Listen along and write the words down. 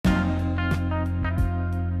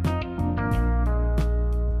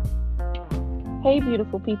Hey,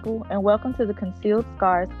 beautiful people, and welcome to the Concealed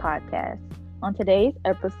Scars podcast. On today's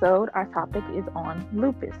episode, our topic is on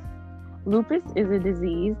lupus. Lupus is a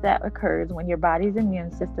disease that occurs when your body's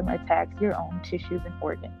immune system attacks your own tissues and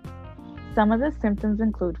organs. Some of the symptoms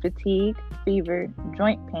include fatigue, fever,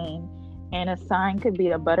 joint pain, and a sign could be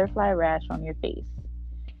a butterfly rash on your face.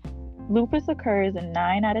 Lupus occurs in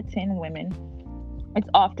 9 out of 10 women. It's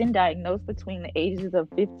often diagnosed between the ages of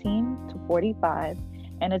 15 to 45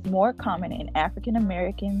 and is more common in African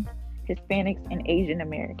Americans, Hispanics, and Asian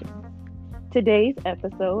Americans. Today's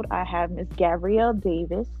episode, I have Ms. Gabrielle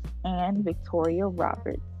Davis and Victoria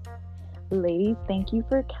Roberts. Ladies, thank you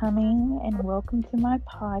for coming and welcome to my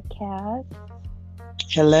podcast.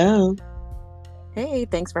 Hello. Hey,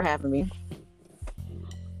 thanks for having me.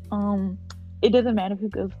 It doesn't matter who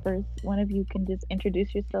goes first. One of you can just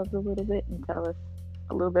introduce yourselves a little bit and tell us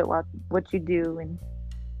a little bit what you do and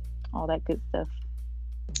all that good stuff.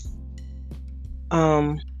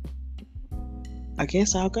 I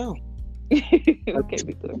guess I'll go. Okay,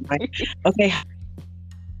 Victoria. Okay.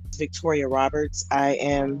 Victoria Roberts. I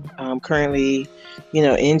am currently,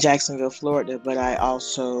 in Jacksonville, Florida, but I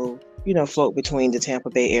also, float between the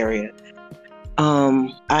Tampa Bay area.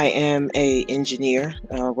 I am an engineer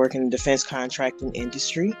working in the defense contracting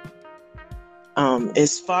industry.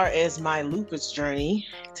 As far as my lupus journey,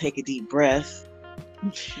 take a deep breath.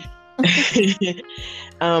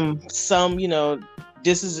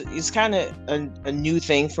 It's kind of a new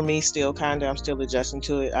thing for me still, I'm still adjusting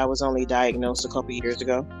to it. I was only diagnosed a couple years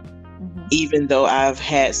ago, even though I've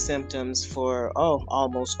had symptoms for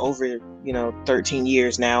almost over 13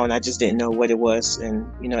 years now, and I just didn't know what it was. And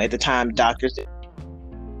at the time, doctors didn't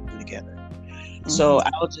put it together. So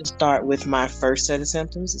I'll just start with my first set of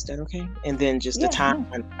symptoms. Is that okay? And then just the time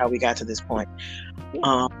and how we got to this point.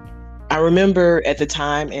 I remember at the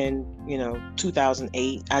time in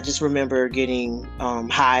 2008, I just remember getting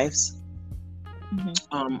hives,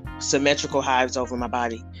 symmetrical hives over my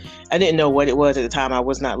body. I didn't know what it was at the time. I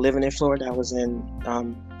was not living in Florida. I was in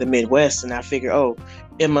the Midwest, and I figured,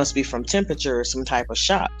 it must be from temperature or some type of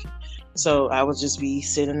shock. So I would just be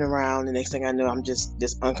sitting around. The next thing I know, I'm just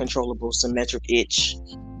this uncontrollable symmetric itch,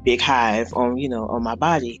 big hive on my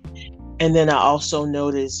body. And then I also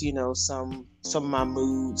noticed, some of my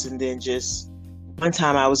moods, and then just one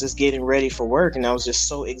time I was just getting ready for work and I was just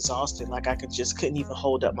so exhausted, like I couldn't even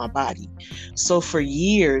hold up my body. So for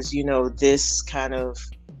years, this kind of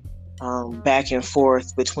back and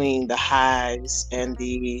forth between the hives and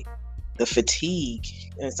the fatigue,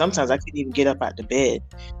 and sometimes I couldn't even get up out the bed.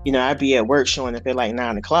 I'd be at work showing up at like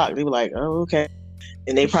 9 o'clock. They were like, "Oh, okay."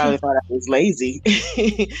 And they probably thought I was lazy,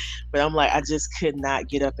 but I'm like, I just could not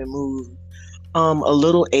get up and move. A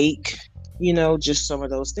little ache, just some of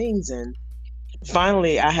those things. And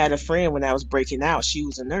finally, I had a friend when I was breaking out. She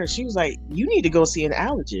was a nurse. She was like, "You need to go see an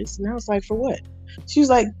allergist." And I was like, "For what?" She was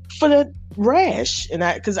like, "For the rash." And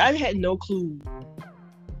because I had no clue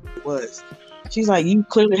what it was. She's like, "You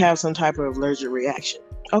clearly have some type of allergic reaction."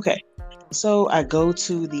 Okay. So I go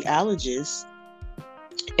to the allergist,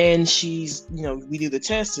 and she's, we do the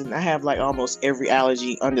test, and I have like almost every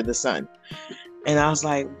allergy under the sun. And I was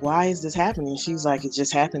like, "Why is this happening?" She's like, "It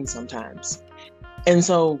just happens sometimes." And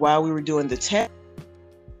so while we were doing the test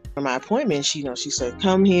for my appointment, she said,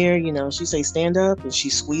 "Come here," she said, "Stand up." And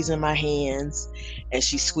she's squeezing my hands and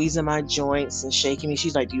she's squeezing my joints and shaking me.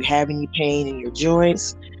 She's like, "Do you have any pain in your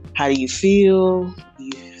joints? How do you feel? Do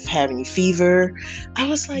you have any fever?" I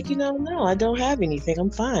was like, "No, I don't have anything. I'm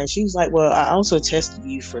fine." She was like, "Well, I also tested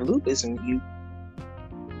you for lupus and you."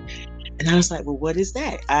 And I was like, "Well, what is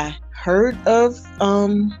that?" I heard of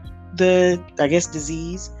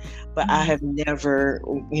disease, but I have never,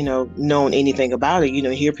 known anything about it.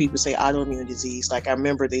 Hear people say autoimmune disease. Like I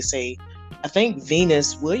remember they say, I think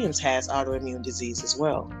Venus Williams has autoimmune disease as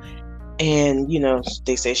well. And,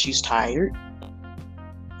 they say she's tired.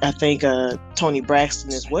 I think Toni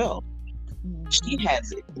Braxton as well. She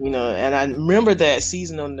has it, and I remember that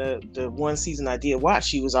season on the one season I did watch,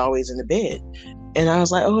 she was always in the bed. And I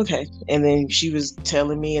was like, "Oh, okay." And then she was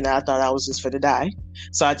telling me, and I thought I was just for to die.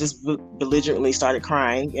 So I just belligerently started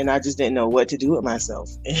crying, and I just didn't know what to do with myself.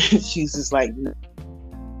 And she's just like,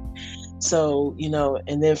 so,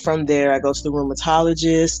 and then from there I go to the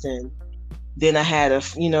rheumatologist, and then I had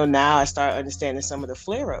now I start understanding some of the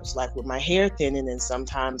flare-ups, like with my hair thinning, and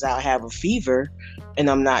sometimes I'll have a fever and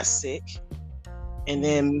I'm not sick. And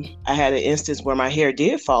then I had an instance where my hair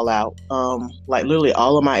did fall out. Like literally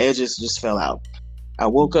all of my edges just fell out. I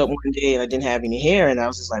woke up one day and I didn't have any hair, and I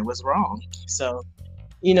was just like, "What's wrong?" So,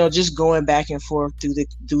 just going back and forth through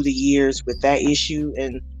the years with that issue.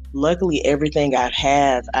 And luckily everything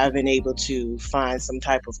I've been able to find some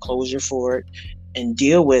type of closure for it and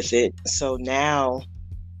deal with it. So now,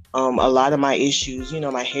 a lot of my issues,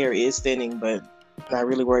 my hair is thinning, but I'm not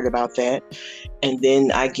really worried about that. And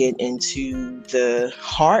then I get into the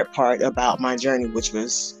hard part about my journey, which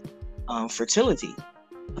was fertility.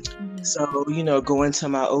 So, going to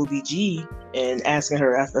my OBG and asking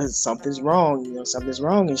her after something's wrong,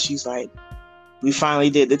 and she's like, we finally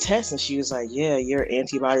did the test, and she was like, yeah, your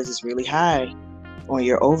antibodies is really high on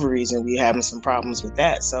your ovaries, and we're having some problems with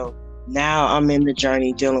that. So now I'm in the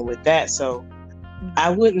journey dealing with that. So I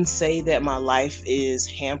wouldn't say that my life is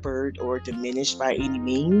hampered or diminished by any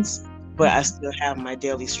means, but I still have my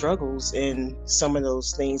daily struggles, and some of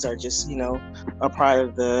those things are just, a part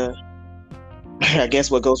of the, I guess,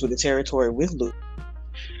 what goes with the territory with lupus.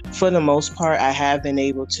 For the most part, I have been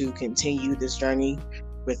able to continue this journey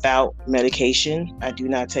without medication. I do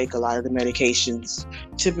not take a lot of the medications.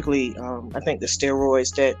 Typically, I think the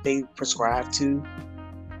steroids that they prescribe to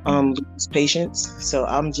lupus patients. So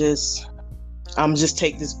I'm just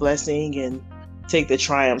take this blessing and take the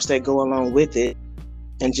triumphs that go along with it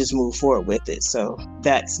and just move forward with it. So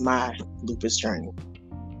that's my lupus journey.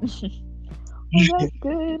 Well, that's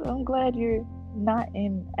good. I'm glad you're not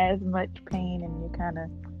in as much pain and you're kind of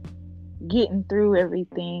getting through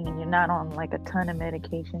everything and you're not on like a ton of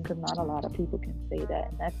medication, because not a lot of people can say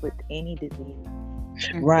that, and that's with any disease.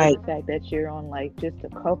 Right. So the fact that you're on like just a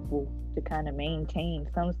couple to kind of maintain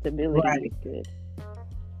some stability is good.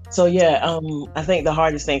 So yeah, I think the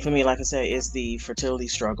hardest thing for me, like I said, is the fertility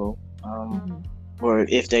struggle, or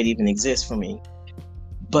if that even exists for me.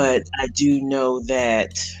 But I do know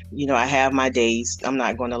that, I have my days. I'm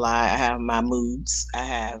not going to lie. I have my moods. I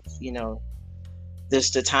have,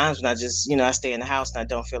 there's the times when I just, I stay in the house and I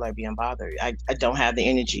don't feel like being bothered. I don't have the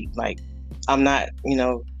energy. Like, I'm not,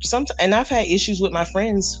 and I've had issues with my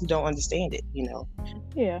friends who don't understand it,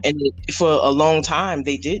 Yeah. And for a long time,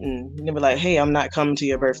 they didn't. They were like, hey, I'm not coming to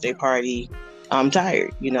your birthday party. I'm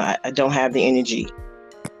tired. I don't have the energy.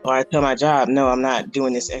 Or I tell my job, no, I'm not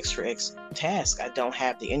doing this extra task. I don't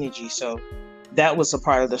have the energy. So that was a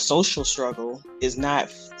part of the social struggle, is not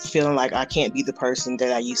feeling like I can't be the person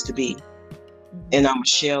that I used to be. And I'm a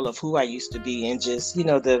shell of who I used to be, and just,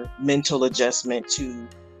 the mental adjustment to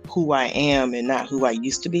who I am and not who I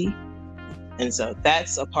used to be. And so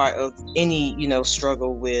that's a part of any,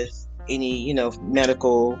 struggle with any,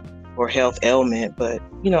 medical or health ailment. But,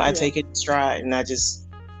 I take it in stride, and I just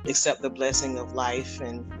accept the blessing of life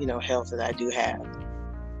and, health that I do have.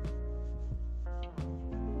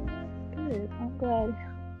 Good.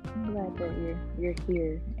 I'm glad that you're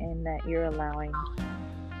here and that you're allowing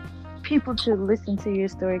people to listen to your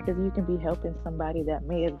story, because you can be helping somebody that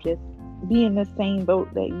may have just be in the same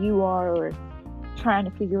boat that you are, or trying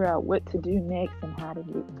to figure out what to do next and how to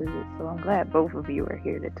get through it. So I'm glad both of you are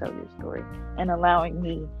here to tell your story and allowing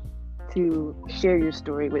me to share your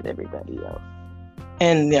story with everybody else.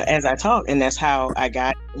 And as I talk, and that's how I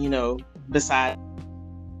got, besides,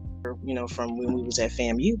 from when we was at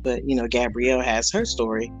FAMU, but, Gabrielle has her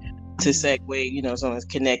story to segue, someone's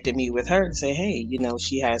connected me with her to say, hey,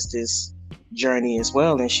 she has this journey as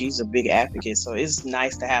well, and she's a big advocate. So it's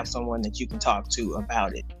nice to have someone that you can talk to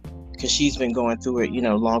about it, because she's been going through it,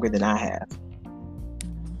 longer than I have.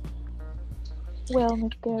 Well,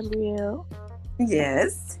 Miss Gabrielle.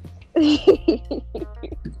 Yes.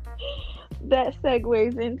 That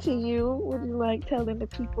segues into you. Would you like telling the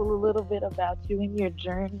people a little bit about you and your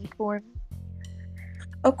journey for me?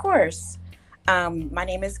 Of course. My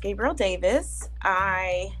name is Gabrielle Davis.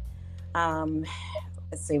 I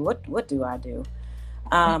let's see, what do I do?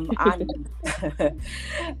 I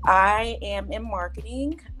am in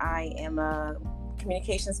marketing. I am a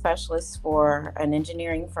communication specialist for an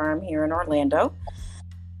engineering firm here in Orlando.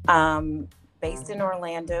 Based in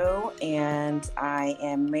Orlando, and I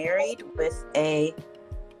am married with a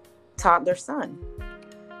toddler son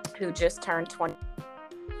who just turned 20.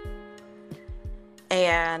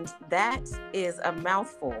 And that is a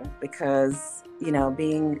mouthful, because,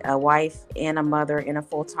 being a wife and a mother and a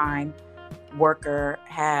full-time worker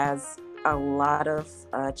has a lot of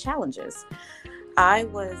challenges. I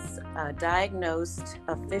was diagnosed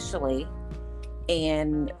officially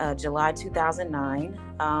in July 2009.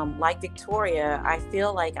 Like Victoria, I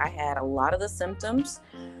feel like I had a lot of the symptoms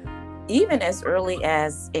even as early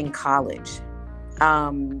as in college.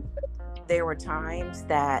 There were times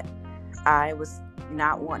that I was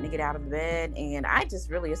not wanting to get out of bed, and I just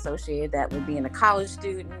really associated that with being a college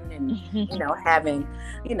student and having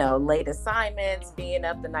late assignments, being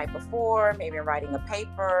up the night before, maybe writing a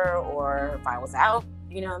paper, or if I was out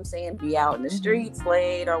you know what I'm saying, be out in the streets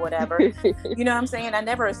late or whatever. You know what I'm saying? I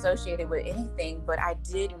never associated with anything, but I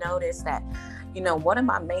did notice that, you know, one of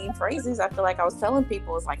my main phrases I feel like I was telling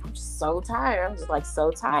people is like, I'm just so tired. I'm just like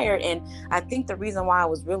so tired. And I think the reason why I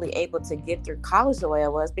was really able to get through college the way I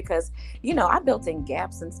was because, you know, I built in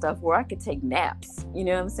gaps and stuff where I could take naps. You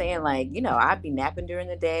know what I'm saying? Like, you know, I'd be napping during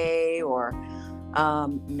the day or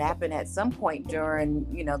napping at some point during,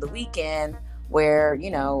 you know, the weekend where, you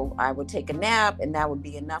know, I would take a nap and that would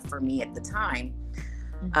be enough for me at the time.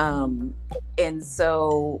 And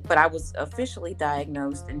so, but I was officially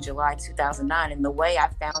diagnosed in July 2009. And the way I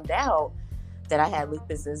found out that I had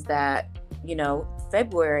lupus is that, you know,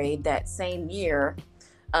 February that same year,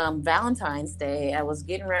 Valentine's Day, I was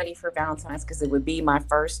getting ready for Valentine's because it would be my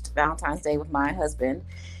first Valentine's Day with my husband.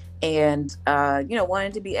 And, you know,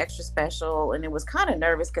 wanted to be extra special. And it was kind of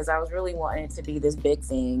nervous because I was really wanting it to be this big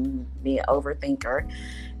thing, be an overthinker.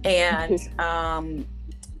 And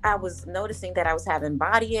I was noticing that I was having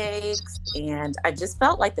body aches and I just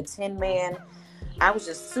felt like the Tin Man. I was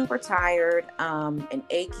just super tired and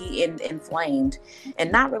achy and inflamed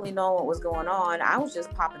and not really knowing what was going on. I was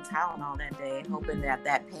just popping Tylenol that day, hoping that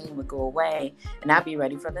that pain would go away and I'd be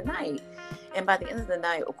ready for the night. And by the end of the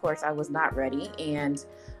night, of course, I was not ready. And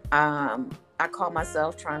I called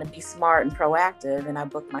myself trying to be smart and proactive, and I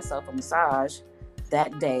booked myself a massage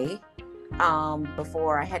that day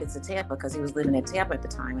before I headed to Tampa because he was living in Tampa at the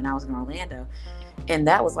time and I was in Orlando. And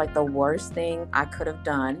that was like the worst thing I could have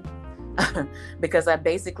done because I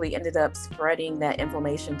basically ended up spreading that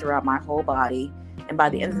inflammation throughout my whole body. And by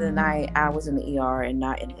the end of the night, I was in the ER and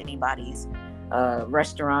not in anybody's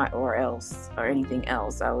restaurant or anything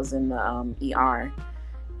else. I was in the ER.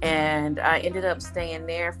 And I ended up staying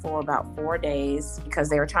there for about 4 days because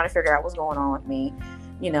they were trying to figure out what's going on with me.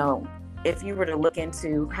 You know, if you were to look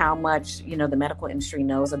into how much, you know, the medical industry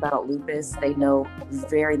knows about lupus, they know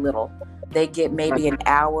very little. They get maybe an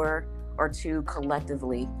hour or two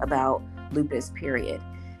collectively about lupus, period.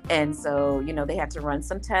 And so, you know, they had to run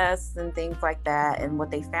some tests and things like that. And what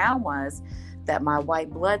they found was that my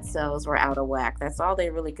white blood cells were out of whack. That's all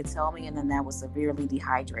they really could tell me. And then that was severely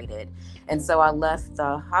dehydrated. And so I left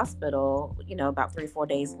the hospital, you know, about 3 or 4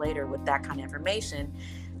 days later with that kind of information.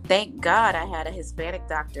 Thank God I had a Hispanic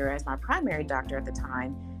doctor as my primary doctor at the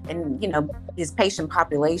time. And, you know, his patient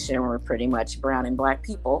population were pretty much brown and black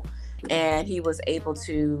people. And he was able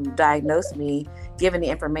to diagnose me, given the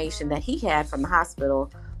information that he had from the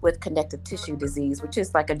hospital, with connective tissue disease, which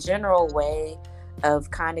is like a general way of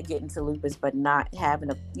kind of getting to lupus, but not having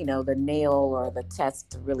the nail or the test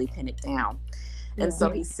to really pin it down. Mm-hmm. And so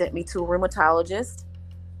he sent me to a rheumatologist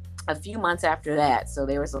a few months after that. So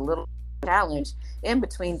there was a little challenge in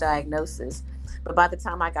between diagnoses. But by the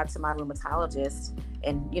time I got to my rheumatologist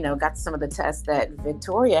and, you know, got some of the tests that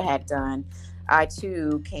Victoria had done, I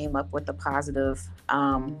too came up with a positive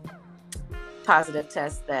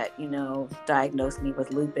test that, you know, diagnosed me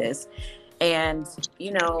with lupus. And,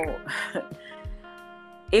 you know,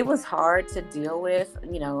 it was hard to deal with.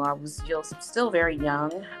 You know, I was still very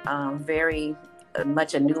young, very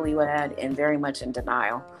much a newlywed and very much in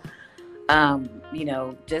denial. You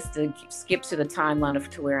know, just to skip to the timeline of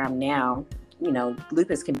to where I'm now, you know,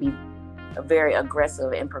 lupus can be a very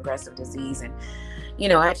aggressive and progressive disease. And, you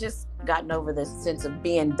know, I just gotten over this sense of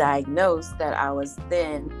being diagnosed that I was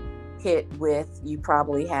then hit with, you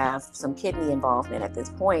probably have some kidney involvement at this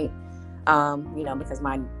point, you know, because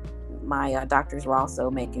my doctors were also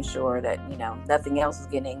making sure that, you know, nothing else is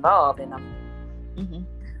getting involved. And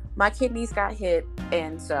my kidneys got hit.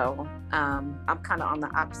 And so I'm kind of on the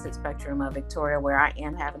opposite spectrum of Victoria, where I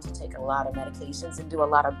am having to take a lot of medications and do a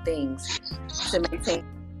lot of things to maintain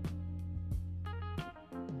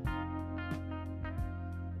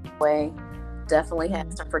way. Definitely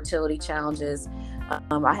had some fertility challenges.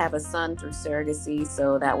 I have a son through surrogacy,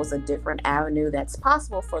 so that was a different avenue that's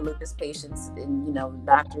possible for lupus patients, and, you know,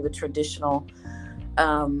 not through the traditional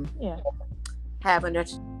having a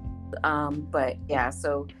but yeah,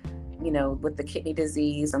 so, you know, with the kidney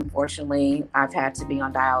disease, unfortunately, I've had to be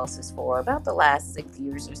on dialysis for about the last 6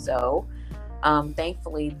 years or so.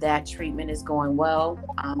 Thankfully, that treatment is going well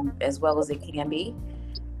as it can be.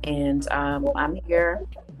 And I'm here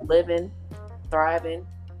living, thriving,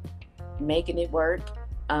 making it work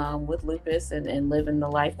with lupus and living the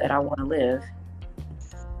life that I want to live.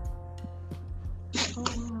 Oh,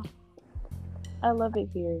 wow. I love it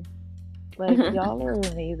here. Like, y'all are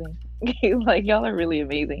amazing. Like, y'all are really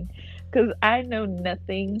amazing. Because I know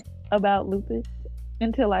nothing about lupus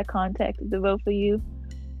until I contacted the both of you.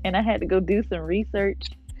 And I had to go do some research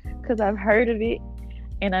because I've heard of it.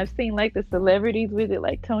 And I've seen like the celebrities with it,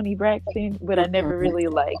 like Toni Braxton, but I never really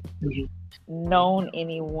like known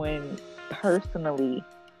anyone personally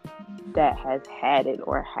that has had it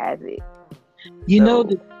or has it. You know,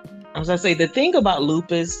 as I say, the thing about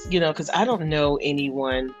lupus, because I don't know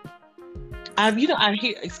anyone. I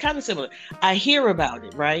hear it's kind of similar. I hear about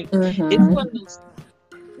it, right? Mm-hmm. It's one of those.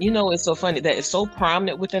 It's so funny that it's so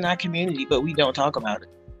prominent within our community, but we don't talk about it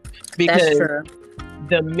because That's true.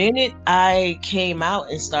 the minute I came out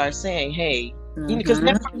and started saying, "Hey," because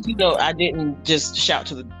I didn't just shout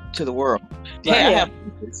to the world, "Hey, I have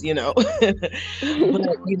lupus,"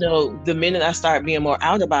 But the minute I start being more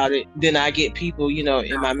out about it, then I get people,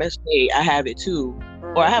 in my message, "Hey, I have it too."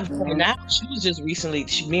 Or I have a friend now. She was just recently.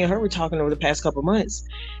 Me and her were talking over the past couple months,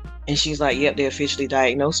 and she's like, "Yep, they officially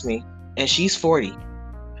diagnosed me," and she's 40.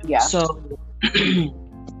 Yeah. So,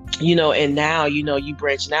 and now you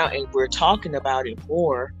branching out, and we're talking about it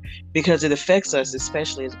more because it affects us,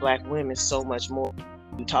 especially as Black women, so much more.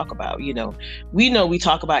 We talk about, we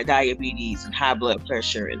talk about diabetes and high blood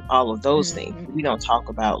pressure and all of those things. We don't talk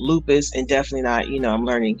about lupus, and definitely not, I'm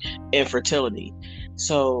learning infertility.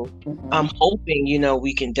 So I'm hoping,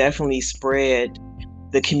 we can definitely spread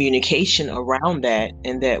the communication around that,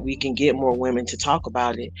 and that we can get more women to talk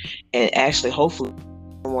about it, and actually hopefully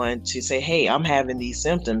someone to say, "Hey, I'm having these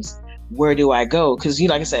symptoms. Where do I go?" Because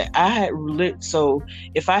like I said,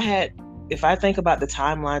 if I think about the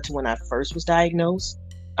timeline to when I first was diagnosed,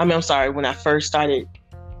 when I first started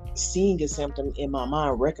seeing a symptom in my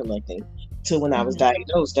mind, recollecting to when I was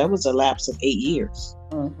diagnosed, that was a lapse of 8 years.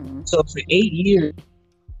 So for 8 years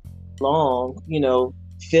long,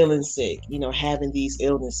 feeling sick, having these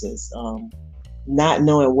illnesses, not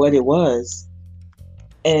knowing what it was,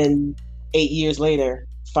 and 8 years later,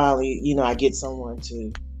 finally, I get someone to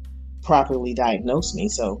properly diagnose me.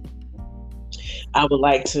 So I would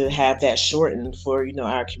like to have that shortened for,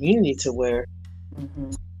 our community, to where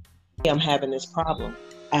I'm having this problem.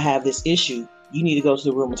 I have this issue. You need to go to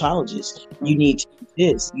the rheumatologist. You need to do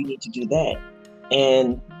this. You need to do that.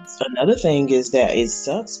 And another thing is that it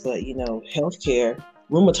sucks, but, healthcare,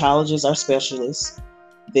 rheumatologists are specialists.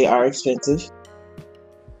 They are expensive,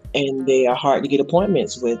 and they are hard to get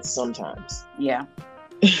appointments with sometimes. Yeah.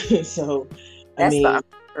 So, That's the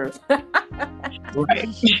truth. Right.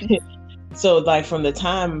 So, like, from the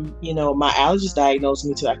time, my allergist diagnosed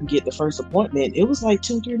me till I can get the first appointment, it was like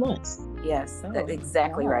 2-3 months. Yes,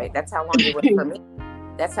 exactly right. That's how long it was for me.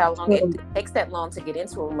 That's how long it takes that long to get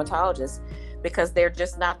into a rheumatologist, because there are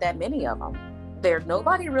just not that many of them.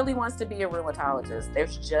 Nobody really wants to be a rheumatologist.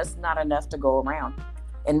 There's just not enough to go around.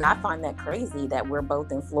 And I find that crazy that we're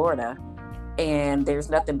both in Florida and there's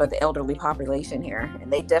nothing but the elderly population here,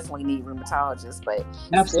 and they definitely need rheumatologists, but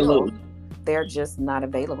absolutely, they're just not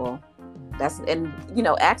available.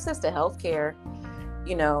 Access to healthcare,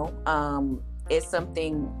 is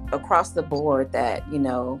something across the board that,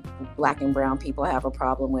 Black and brown people have a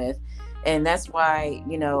problem with. And that's why,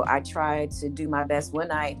 I try to do my best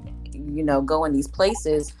when I, go in these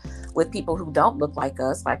places with people who don't look like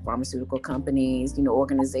us, like pharmaceutical companies,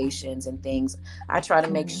 organizations and things. I try to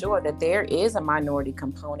make sure that there is a minority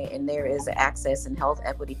component and there is an access and health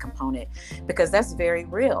equity component, because that's very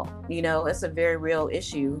real. It's a very real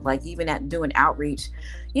issue. Like, even at doing outreach,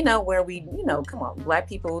 where we, come on, Black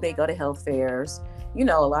people, they go to health fairs. A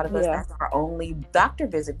lot of us, that's our only doctor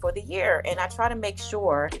visit for the year. And I try to make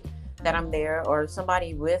sure that I'm there, or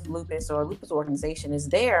somebody with lupus or a lupus organization is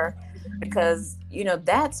there, because,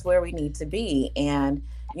 that's where we need to be. And,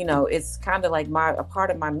 it's kind of like a part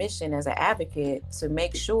of my mission as an advocate to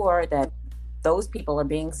make sure that those people are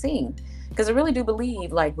being seen. Because I really do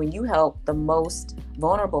believe, like, when you help the most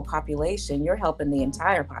vulnerable population, you're helping the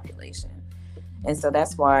entire population. And so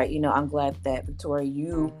that's why, I'm glad that, Victoria,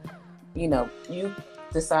 you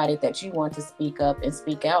decided that you want to speak up and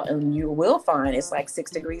speak out, and you will find it's like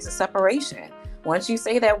 6 degrees of separation. Once you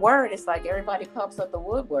say that word, it's like everybody pops up the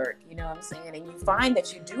woodwork, you know what I'm saying? And you find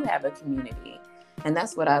that you do have a community. And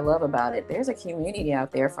that's what I love about it. There's a community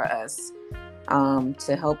out there for us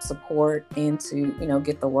to help support and to,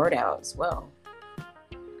 get the word out as well.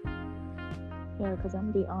 Yeah, because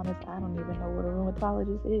I'm going to be honest, I don't even know what a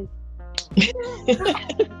rheumatologist is.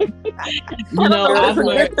 I've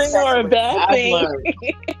learned or a bad thing.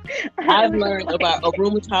 I've learned about a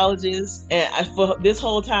rheumatologist, and for this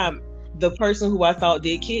whole time, the person who I thought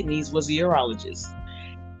did kidneys was a urologist.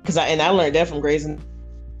 I learned that from Grey's Anatomy.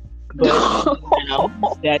 But now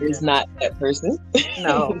that is not that person.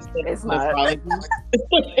 No, it's not.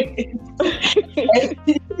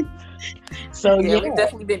 So we've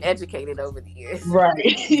definitely been educated over the years, right?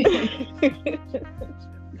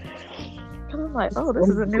 I'm like, oh, this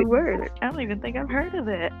is a new word. I don't even think I've heard of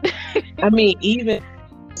it. I mean, even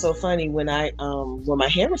So funny, when my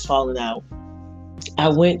hair was falling out, I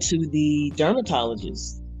went to the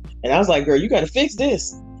dermatologist and I was like, girl, you got to fix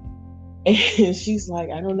this. And she's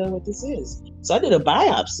like, I don't know what this is. So I did a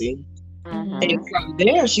biopsy. Mm-hmm. And from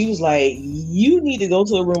there, she was like, you need to go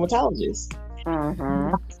to a rheumatologist.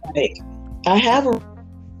 Mm-hmm. Like,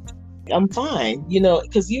 I'm fine,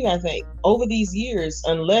 because you gotta think, over these years,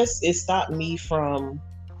 unless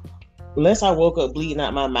I woke up bleeding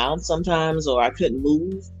out my mouth sometimes, or I couldn't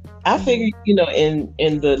move, I figured,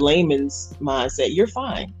 in the layman's mindset, you're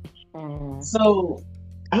fine. Mm-hmm. So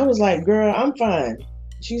I was like, girl, I'm fine.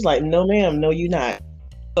 She's like, no, ma'am, no, you're not.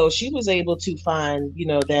 So she was able to find,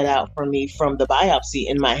 that out for me from the biopsy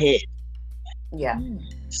in my head. Yeah.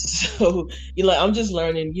 So, I'm just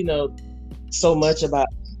learning, so much about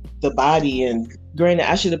the body. And granted,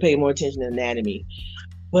 I should have paid more attention to anatomy,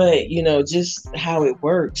 but, just how it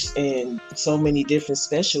works and so many different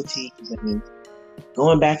specialties. I mean,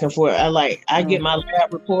 going back and forth. I get my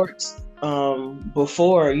lab reports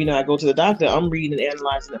before, I go to the doctor. I'm reading and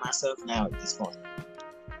analyzing it myself now at this point.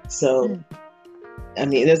 So, I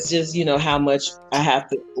mean, that's just, how much I have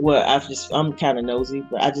to, I'm kind of nosy,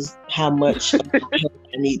 but how much I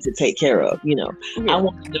need to take care of, I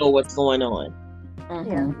want to know what's going on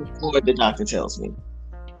before the doctor tells me.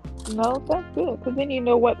 No, that's good, because then you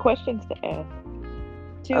know what questions to ask.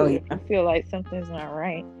 Too, if you feel like something's not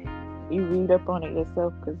right, you read up on it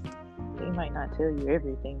yourself, because they might not tell you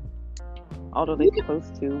everything, although they're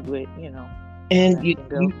supposed to, but, And you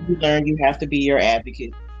learn you have to be your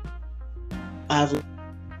advocate.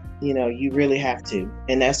 You really have to.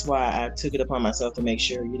 And that's why I took it upon myself to make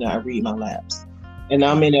sure, I read my labs. And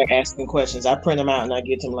I'm in there asking questions. I print them out and I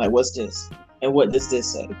get them like, what's this? And what does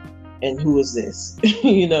this say? And who is this?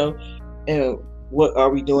 And what are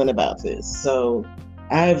we doing about this? So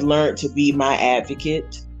I've learned to be my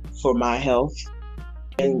advocate for my health.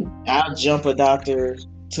 And I'll jump a doctor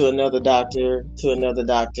to another doctor to another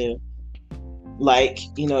doctor,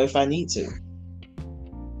 if I need to.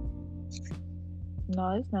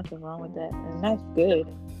 No, there's nothing wrong with that, and that's good.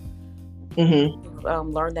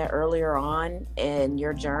 Mm-hmm. Learned that earlier on in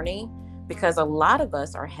your journey, because a lot of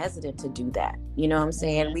us are hesitant to do that. You know what I'm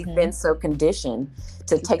saying? Mm-hmm. We've been so conditioned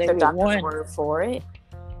to take the doctor's word for it,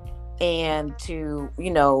 and to,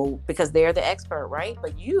 because they're the expert, right?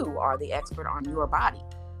 But you are the expert on your body.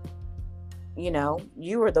 You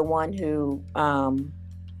are the one who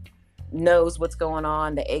knows what's going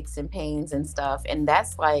on, the aches and pains and stuff. And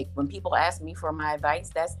that's like, when people ask me for my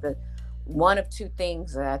advice, that's the one of two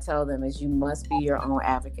things that I tell them is you must be your own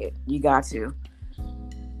advocate. You got to.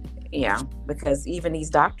 Yeah, because even these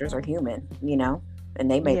doctors are human,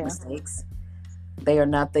 and they make mistakes. They are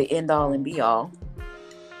not the end all and be all.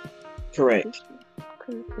 Correct.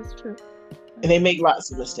 That's true. And they make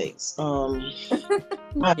lots of mistakes.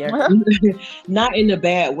 Not in a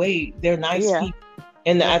bad way. They're nice people.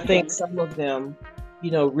 And I think some of them,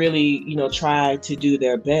 really, try to do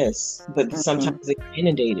their best, but sometimes they get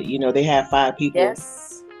inundated. They have 5 people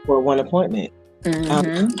for one appointment. I've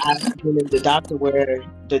been in the doctor where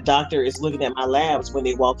the doctor is looking at my labs when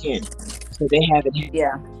they walk in. So they haven't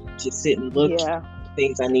to sit and look at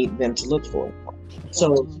things I need them to look for.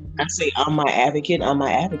 So I say, I'm my advocate.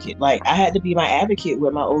 Like, I had to be my advocate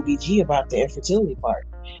with my OBG about the infertility part.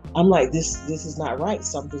 I'm like, this is not right.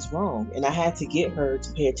 Something's wrong. And I had to get her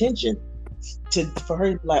to pay attention for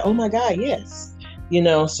her to be like, oh my God, yes.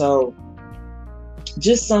 So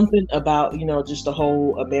just something about, just the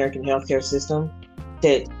whole American healthcare system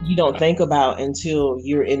that you don't think about until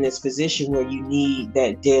you're in this position where you need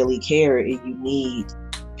that daily care and you need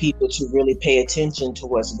people to really pay attention to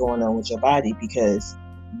what's going on with your body, because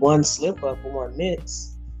one slip up or one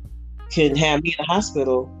miss can have me in the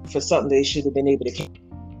hospital for something they should have been able to.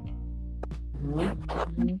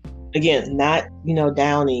 Again, not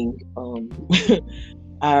downing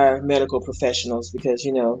our medical professionals, because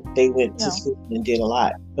they went to school and did a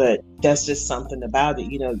lot, but that's just something about it.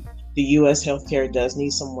 The U.S. healthcare does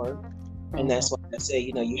need some work, and that's why I say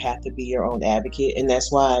you have to be your own advocate, and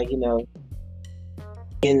that's why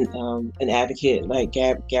in an advocate like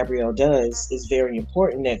Gabrielle does, is very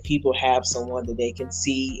important that people have someone that they can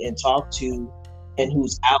see and talk to, and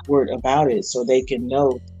who's outward about it, so they can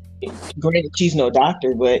know. Granted, she's no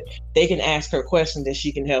doctor, but they can ask her questions and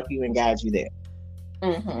she can help you and guide you there.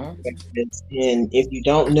 And if you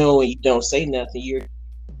don't know and you don't say nothing, you're in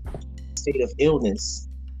a state of illness,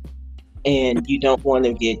 and you don't want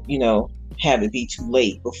to get, have it be too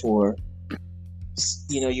late before,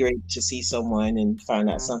 you're able to see someone and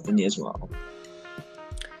find out something is wrong.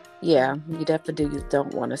 Yeah, you definitely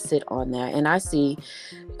don't want to sit on that. And I see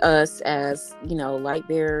us as, light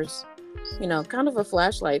bearers kind of a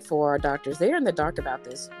flashlight for our doctors. They're in the dark about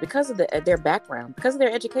this because of their background, because of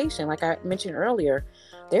their education. Like I mentioned earlier,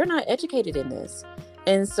 they're not educated in this.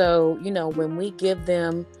 And so, when we give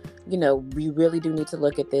them, we really do need to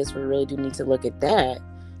look at this, we really do need to look at that,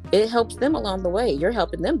 it helps them along the way. You're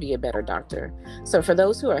helping them be a better doctor. So for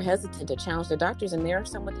those who are hesitant to challenge the doctors, and there are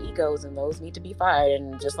some with egos, and those need to be fired.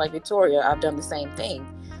 And just like Victoria, I've done the same thing.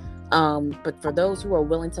 But for those who are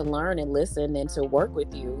willing to learn and listen and to work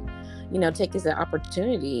with you, take this as an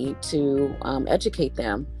opportunity to educate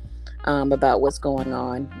them about what's going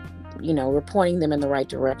on. We're pointing them in the right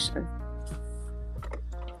direction.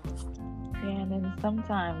 And then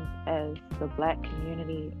sometimes as the Black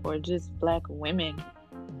community or just Black women,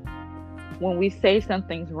 when we say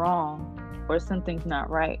something's wrong or something's not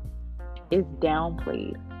right, it's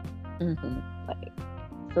downplayed.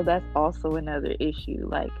 So that's also another issue.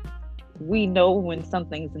 Like, we know when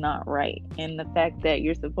something's not right, and the fact that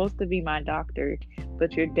you're supposed to be my doctor,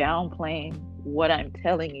 but you're downplaying what I'm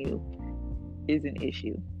telling you is an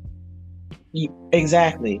issue.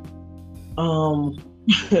 Exactly.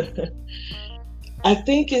 I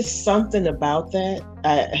think it's something about that.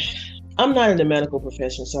 I'm not in the medical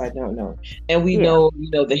profession, so I don't know. And we know,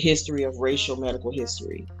 the history of racial medical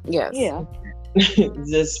history. Yes. Yeah.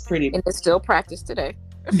 That's pretty. And it's still practiced today.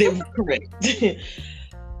 Correct.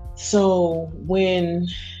 So when,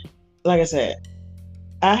 like I said,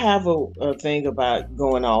 I have a thing about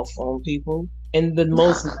going off on people in the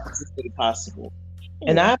most way possible.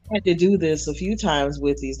 And I've had to do this a few times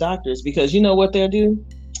with these doctors, because you know what they'll do?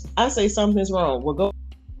 I say something's wrong. We'll go to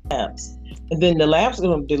the labs. And then the labs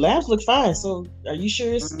look fine. So are you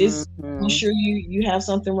sure you sure you have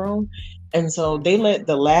something wrong? And so they let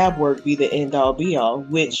the lab work be the end all be all,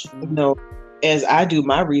 which, as I do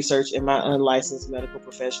my research in my unlicensed medical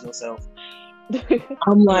professional self,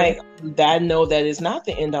 I'm like, I know that is not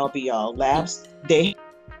the end all be all. Labs, they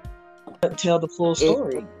tell the full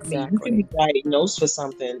story. Exactly. I mean, you can be diagnosed for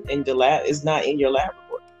something and the lab is not in your lab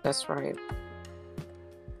report. That's right.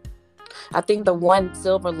 I think the one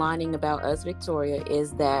silver lining about us, Victoria,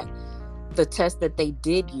 is that the test that they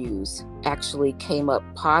did use actually came up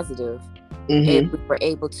positive, and we were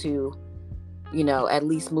able to, at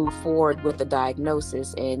least move forward with the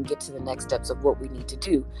diagnosis and get to the next steps of what we need to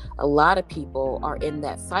do. A lot of people are in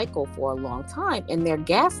that cycle for a long time, and they're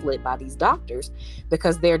gaslit by these doctors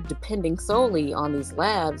because they're depending solely on these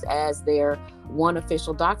labs as their one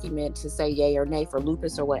official document to say yay or nay for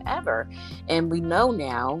lupus or whatever. And we know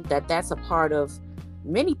now that that's a part of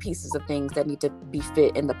many pieces of things that need to be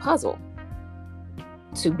fit in the puzzle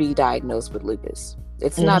to be diagnosed with lupus.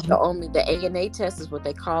 It's not the ANA test is what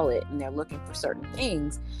they call it, and they're looking for certain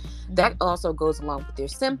things. That also goes along with their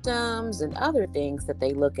symptoms and other things that they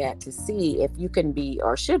look at to see if you can be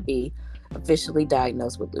or should be officially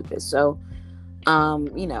diagnosed with lupus. So,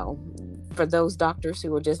 for those doctors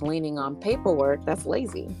who are just leaning on paperwork, that's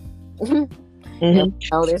lazy.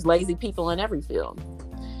 There's lazy people in every field.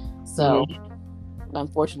 So,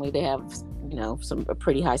 unfortunately, they have, some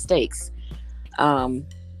pretty high stakes.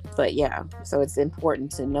 But yeah, so it's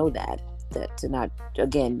important to know that to not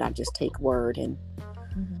just take word and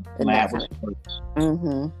lab report.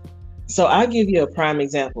 So I'll give you a prime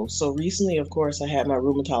example. So recently, of course, I had my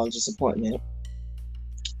rheumatologist appointment.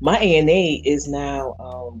 My ANA is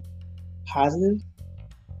now positive.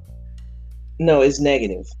 No, it's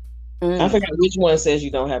negative. I forgot which one says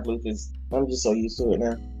you don't have lupus. I'm just so used to it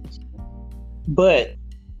now. But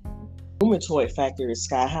rheumatoid factor is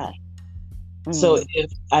sky high. So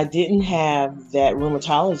if I didn't have that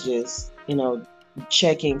rheumatologist,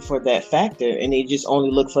 checking for that factor, and they just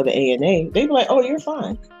only look for the ANA, they'd be like, "Oh, you're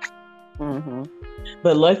fine."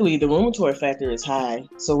 But luckily, the rheumatoid factor is high,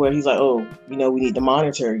 so where he's like, "Oh, we need to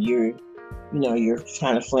monitor. You're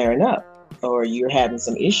kind of flaring up, or you're having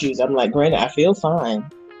some issues." I'm like, "Granted, I feel fine,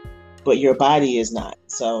 but your body is not."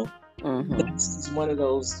 So that's just one of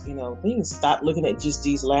those, things. Stop looking at just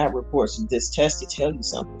these lab reports and this test to tell you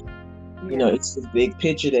something. It's the big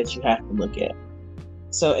picture that you have to look at.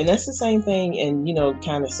 So, and that's the same thing, and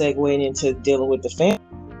kind of segueing into dealing with the family.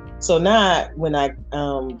 So now, when I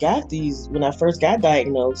when I first got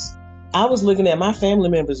diagnosed, I was looking at my family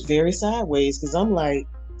members very sideways, because I'm like,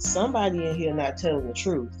 somebody in here not telling the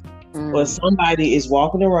truth, or somebody is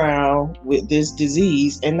walking around with this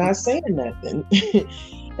disease and not saying nothing.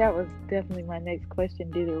 That was definitely my next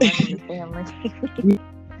question. Did it run in the family?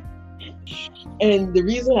 And the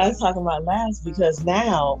reason I was talking about last, because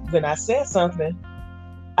now when I said something,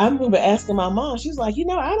 I remember asking my mom, she was like,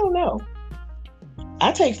 I don't know.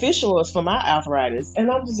 I take fish oils for my arthritis. And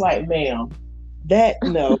I'm just like, ma'am, that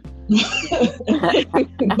no.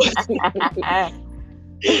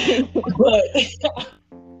 But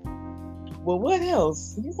well, what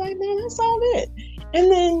else? He's like, man, that's all it.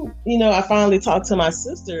 And then, I finally talked to my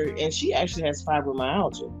sister, and she actually has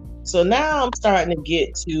fibromyalgia. So now I'm starting to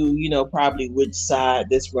get to, probably which side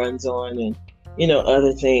this runs on, and,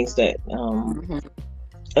 other things that,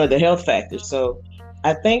 the health factors. So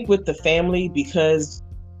I think with the family, because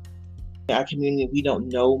in our community, we don't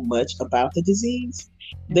know much about the disease,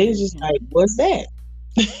 they just like, what's that?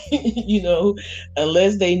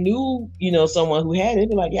 Unless they knew, someone who had it,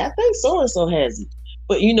 they're like, yeah, I think so-and-so has it.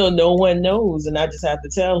 But, no one knows. And I just have to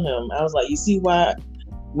tell him, I was like, you see why?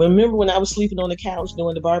 Remember when I was sleeping on the couch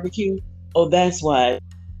doing the barbecue? Oh, that's why I'm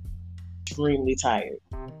extremely tired.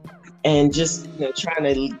 And just,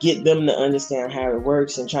 trying to get them to understand how it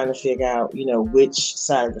works and trying to figure out, which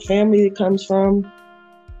side of the family it comes from.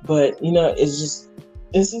 But, it's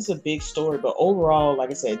just a big story. But overall, like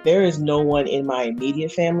I said, there is no one in my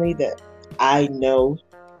immediate family that I know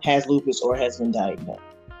has lupus or has been diagnosed.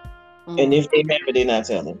 And if they have it, they're not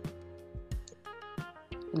telling.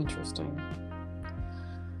 Interesting.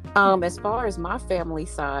 As far as my family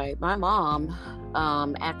side, my mom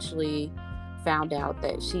actually found out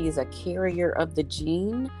that she is a carrier of the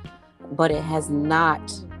gene, but it has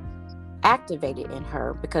not activated in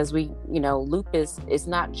her because lupus is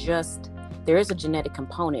not just, there is a genetic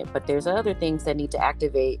component, but there's other things that need to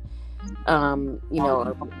activate,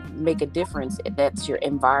 or make a difference. That's your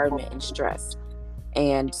environment and stress.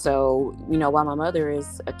 And so, while my mother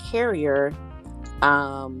is a carrier,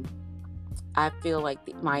 I feel like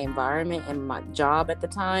my environment and my job at the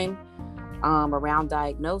time, around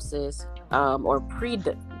diagnosis, or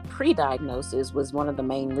pre-diagnosis was one of the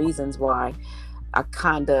main reasons why I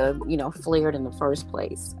kind of, flared in the first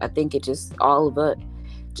place. I think it just, all of it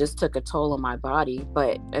just took a toll on my body.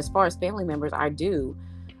 But as far as family members, I do.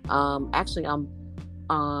 Actually,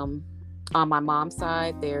 on my mom's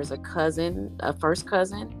side, there's a first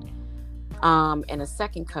cousin, and a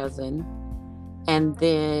second cousin. And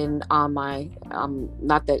then on my,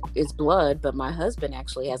 not that it's blood, but my husband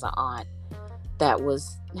actually has an aunt that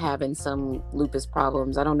was having some lupus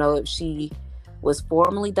problems. I don't know if she was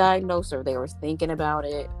formally diagnosed or they were thinking about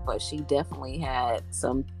it, but she definitely had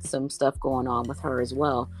some stuff going on with her as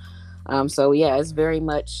well. So yeah, it's very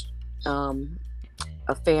much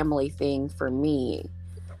a family thing for me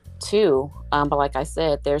too. But like I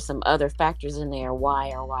said, there's some other factors in there why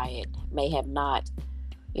it may have not,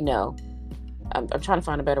 I'm trying to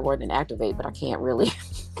find a better word than activate, but I can't really.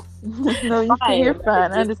 No, you're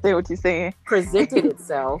fine. I understand what you're saying. Presented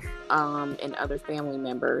itself in other family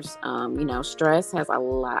members. Stress has a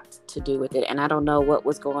lot to do with it. And I don't know what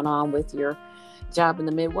was going on with your job in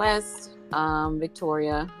the Midwest,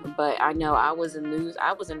 Victoria, but I know I was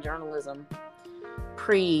in journalism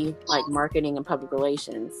marketing and public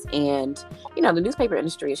relations. And, the newspaper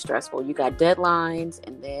industry is stressful. You got deadlines,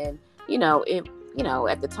 and then,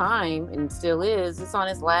 at the time, and still is, it's on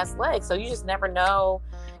its last leg. So you just never know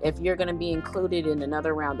if you're going to be included in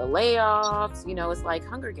another round of layoffs. It's like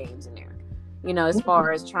Hunger Games in there, as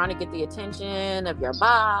far as trying to get the attention of your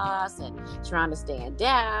boss and trying to stand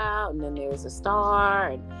out. And then there's a star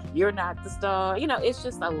and you're not the star. It's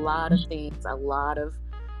just a lot of things, a lot of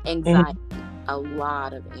anxiety.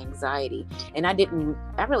 And I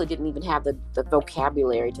really didn't even have the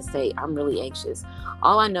vocabulary to say I'm really anxious.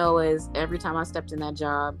 All I know is every time I stepped in that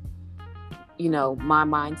job, my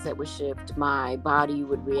mindset would shift, my body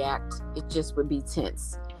would react, it just would be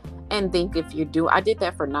tense. And think I did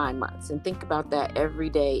that for 9 months, and think about that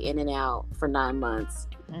every day in and out for 9 months,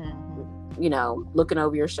 looking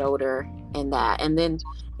over your shoulder and that. And then,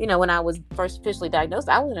 when I was first officially diagnosed,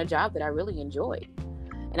 I was in a job that I really enjoyed.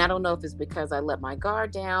 And I don't know if it's because I let my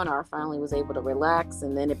guard down or I finally was able to relax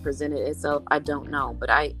and then it presented itself. I don't know. But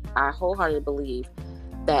I wholeheartedly believe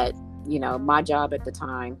that, my job at the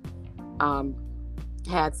time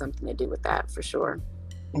had something to do with that for sure.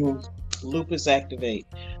 Lupus activate.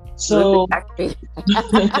 So,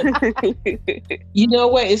 you know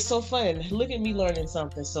what? It's so fun. Look at me learning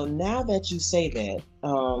something. So now that you say that,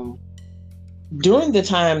 during the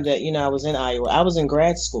time that, I was in Iowa, I was in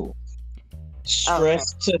grad school.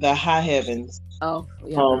 Stressed to the high heavens. Oh,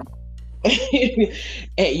 yeah.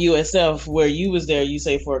 At USF, where you was there, you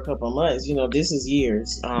say for a couple of months. This is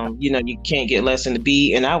years. You can't get less than the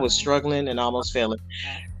B, and I was struggling and almost failing.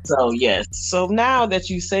 So yes. So now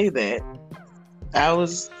that you say that,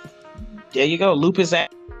 there you go, lupus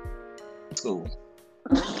at school.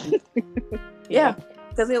 Yeah,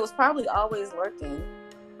 because it was probably always working,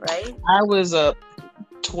 right? I was up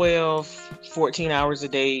 12, 14 hours a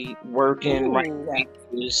day working,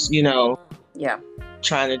 yeah,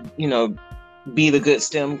 trying to, be the good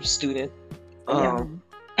STEM student.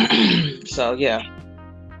 So yeah.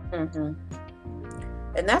 Mm-hmm.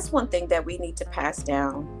 And that's one thing that we need to pass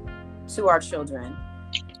down to our children,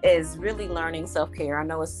 is really learning self-care. I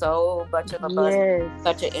know it's so much of a buzz,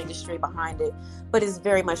 such an industry behind it, but it's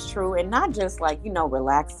very much true. And not just like,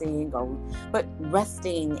 relaxing, but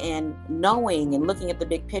resting and knowing and looking at the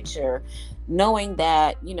big picture, knowing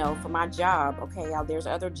that, for my job, okay, there's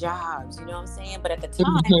other jobs, you know what I'm saying? But at the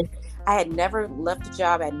time, I had never left a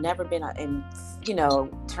job. I had never been,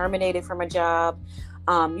 terminated from a job.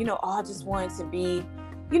 I just wanted to be,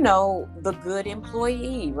 the good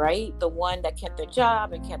employee, right? The one that kept their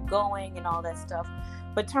job and kept going and all that stuff.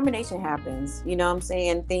 But termination happens, you know what I'm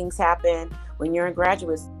saying? Things happen when you're in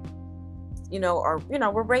graduate,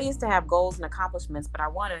 we're raised to have goals and accomplishments, but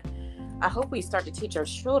I hope we start to teach our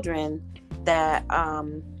children that,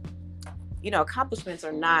 accomplishments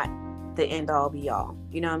are not the end all be all.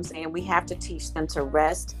 You know what I'm saying? We have to teach them to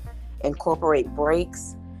rest, incorporate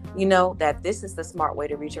breaks, that this is the smart way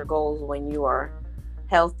to reach your goals when you are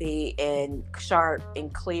healthy and sharp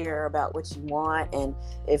and clear about what you want. And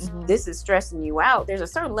if this is stressing you out, there's a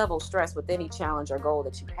certain level of stress with any challenge or goal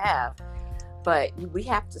that you have, but we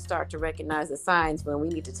have to start to recognize the signs when we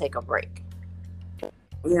need to take a break. You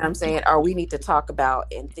know what I'm saying? Or we need to talk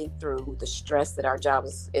about and think through the stress that our job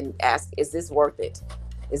is, and ask, is this worth it?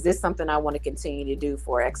 Is this something I want to continue to do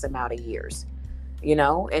for X amount of years?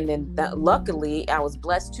 And then luckily I was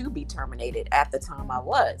blessed to be terminated at the time I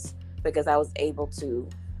was, because I was able to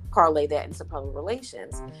parlay that into public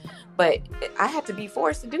relations. But I had to be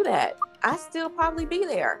forced to do that. I still probably be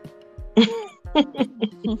there. You know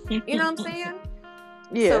what I'm saying?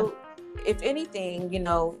 Yeah. So if anything,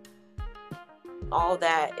 all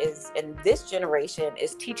that is, in this generation,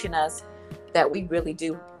 is teaching us that we really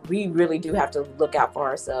do have to look out for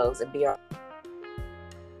ourselves and be our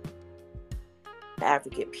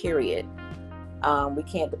advocate, period. We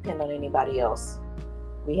can't depend on anybody else.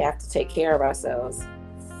 We have to take care of ourselves,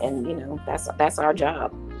 and that's our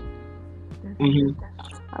job.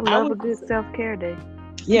 I love a good self-care day.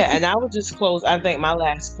 Yeah, and I would just close. I think my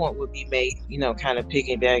last point would be made, kind of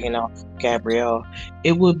piggybacking off Gabrielle.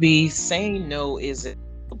 It would be saying no is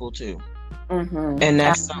acceptable too. And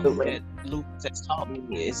that's something that Lupus has taught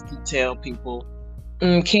me, is to tell people,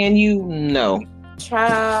 can you? No.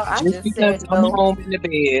 Child, I just because said I'm no. home in the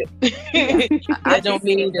bed, that don't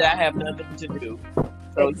mean that I have nothing to do.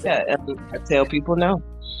 So Exactly. I tell people no.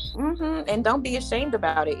 And don't be ashamed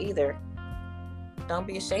about it either. Don't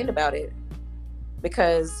be ashamed about it,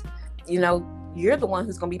 because you're the one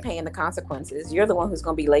who's going to be paying the consequences. You're the one who's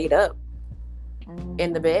going to be laid up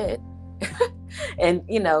in the bed and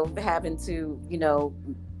having to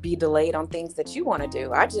be delayed on things that you want to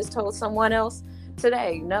do. I just told someone else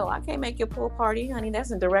today, no, I can't make your pool party, honey.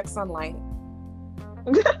 That's in direct sunlight.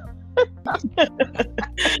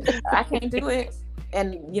 I can't do it.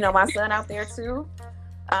 And my son out there too.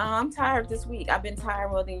 I'm tired this week. I've been tired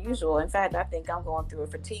more than usual. In fact, I think I'm going through a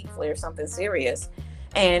fatigue flare, something serious.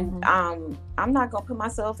 And I'm not going to put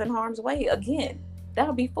myself in harm's way again. That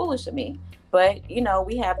would be foolish of me. But,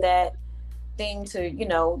 we have that thing to,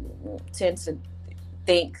 tend to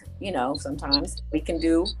think, sometimes we can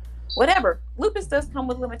do whatever. Lupus does come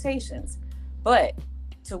with limitations. But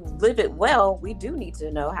to live it well, we do need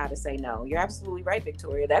to know how to say no. You're absolutely right,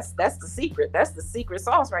 Victoria. That's the secret. That's the secret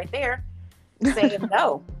sauce right there. Saying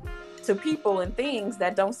no to people and things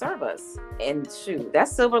that don't serve us. And shoot,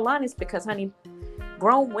 that's silver linings, because honey,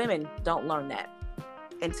 grown women don't learn that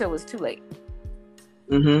until it's too late.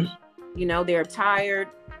 They're tired,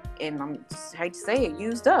 and I hate to say it,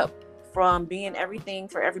 used up from being everything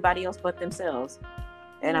for everybody else but themselves.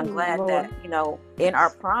 And I'm glad that in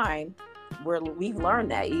our prime, we've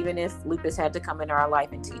learned that, even if Lupus had to come into our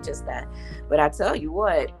life and teach us that. But I tell you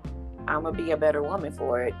what, I'm gonna be a better woman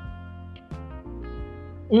for it.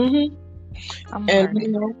 And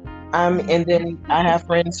and then I have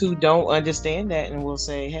friends who don't understand that and will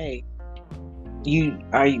say, "Hey,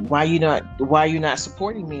 why you not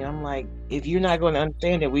supporting me?" I'm like, if you're not going to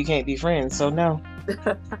understand it, we can't be friends. So no.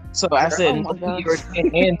 So I said no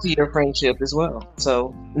to your friendship as well.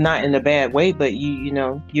 So not in a bad way, but you're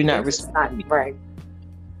not respecting me. Right.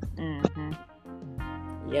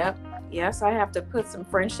 Yep. Yes, I have to put some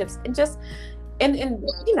friendships and just. And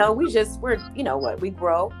we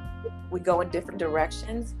grow, we go in different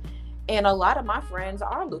directions. And a lot of my friends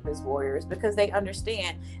are lupus warriors, because they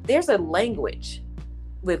understand there's a language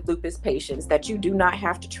with lupus patients that you do not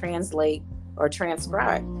have to translate or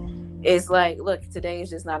transcribe. It's like, look, today is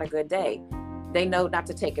just not a good day. They know not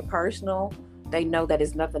to take it personal. They know that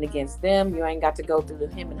it's nothing against them. You ain't got to go through the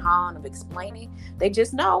him and han of explaining. They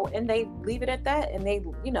just know, and they leave it at that. And they,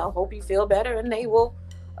 hope you feel better, and they will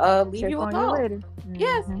leave Check you a on you call. later.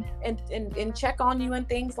 Yes, Mhm. and check on you and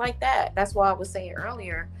things like that. That's why I was saying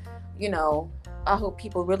earlier, you know, I hope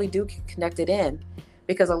people really do connect it in,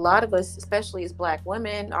 because a lot of us, especially as Black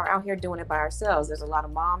women, are out here doing it by ourselves. There's a lot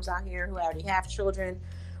of moms out here who already have children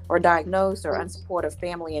or diagnosed or unsupportive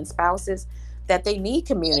family and spouses, that they need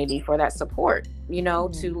community for that support, you know,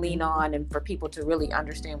 to lean on, and for people to really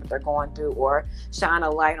understand what they're going through, or shine a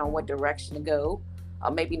light on what direction to go.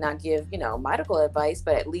 Maybe not give, you know, medical advice,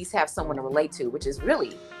 but at least have someone to relate to, which is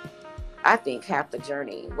really, I think, half the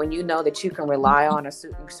journey. When you know that you can rely on a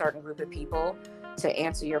certain group of people to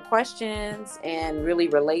answer your questions and really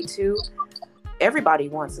relate to. Everybody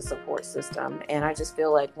wants a support system, and I just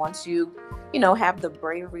feel like once you know, have the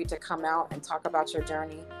bravery to come out and talk about your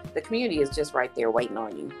journey, the community is just right there waiting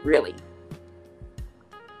on you, really.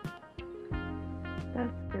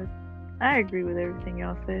 That's good. I agree with everything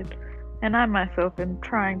y'all said. And I myself am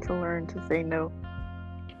trying to learn to say no.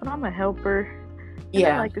 But I'm a helper. And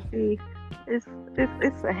I like to see it's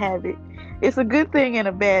a habit. It's a good thing and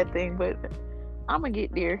a bad thing, but I'm gonna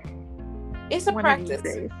get there. It's a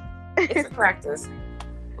practice. It's a practice.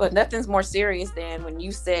 But nothing's more serious than when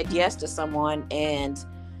you said yes to someone and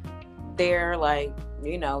they're like,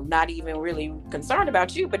 you know, not even really concerned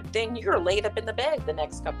about you, but then you're laid up in the bed the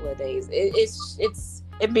next couple of days.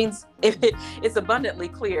 It means it's abundantly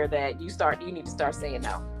clear that you need to start saying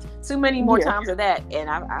no. Too many more times of that, and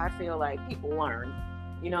I feel like people learn.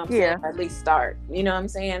 You know what I'm saying? At least start. You know what I'm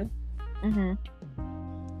saying? Mm-hmm.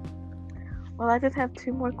 Well, I just have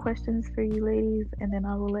 2 more questions for you ladies, and then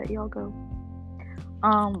I will let y'all go.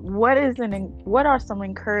 What are some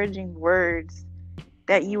encouraging words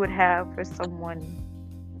that you would have for someone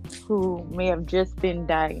who may have just been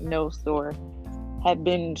diagnosed or have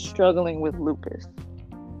been struggling with lupus?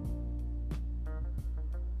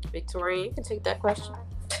 Victoria, you can take that question.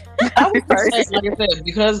 I would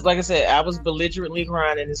say, like I said, I was belligerently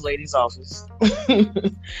crying in this lady's office.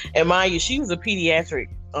 And mind you, she was a pediatric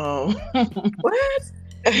what?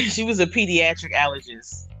 She was a pediatric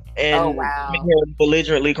allergist. And oh wow,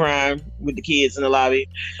 belligerently crying with the kids in the lobby.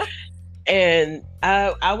 And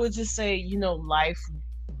I would just say, you know, life,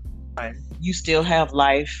 you still have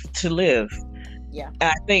life to live. Yeah.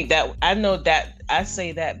 And I think that I know that I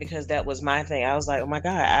say that because that was my thing. I was like, oh my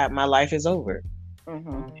God, my life is over.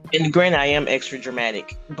 Mm-hmm. And granted, I am extra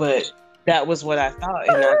dramatic, but that was what I thought.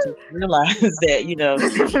 And I just realized that, you know,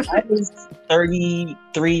 I was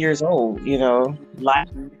 33 years old, you know, life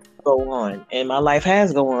go on, and my life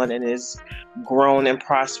has gone on and is grown and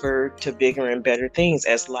prospered to bigger and better things,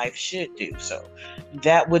 as life should do. So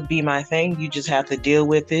that would be my thing. You just have to deal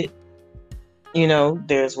with it. You know,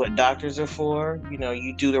 there's what doctors are for. You know,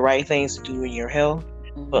 you do the right things to do in your health,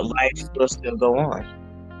 but life will still go on.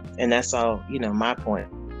 And that's all, you know, my point.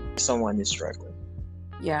 Someone is struggling.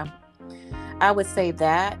 Yeah. I would say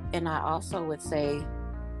that, and I also would say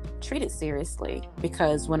treat it seriously,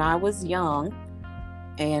 because when I was young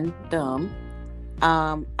and dumb,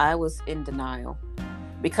 I was in denial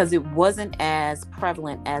because it wasn't as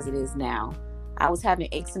prevalent as it is now. I was having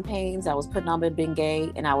aches and pains. I was putting on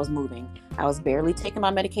Bengay, and I was moving. I was barely taking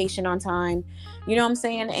my medication on time. You know what I'm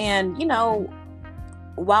saying? And, you know,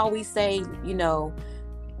 while we say, you know,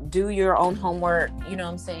 do your own homework, you know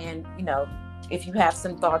what I'm saying? You know, if you have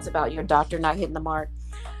some thoughts about your doctor not hitting the mark,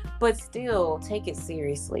 but still take it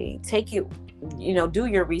seriously. Take it, you know, do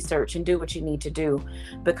your research and do what you need to do,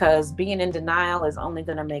 because being in denial is only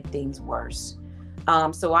going to make things worse.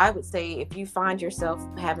 So I would say if you find yourself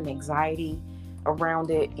having anxiety around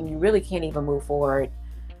it and you really can't even move forward,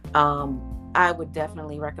 I would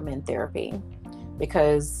definitely recommend therapy,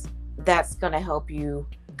 because that's going to help you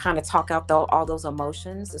kind of talk out all those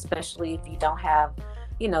emotions, especially if you don't have,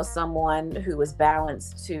 you know, someone who is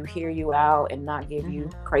balanced to hear you out and not give you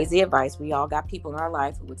crazy advice. We all got people in our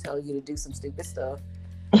life who would tell you to do some stupid stuff.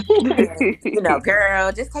 And, you know,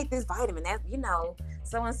 girl, just take this vitamin. That, you know,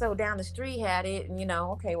 so-and-so down the street had it, and, you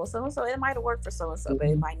know, okay, well, so-and-so, it might have worked for so-and-so, but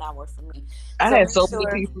it might not work for me. I had so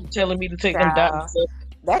many people telling me to take them doctors.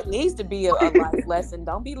 That needs to be a life lesson.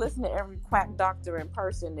 Don't be listening to every quack doctor in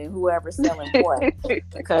person and whoever's selling what,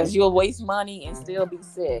 because you'll waste money and still be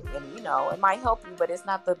sick. And, you know, it might help you, but it's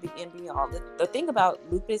not the end be all. The thing about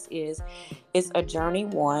lupus is it's a journey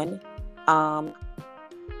one.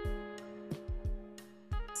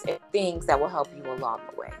 Things that will help you along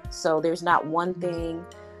the way. So there's not one thing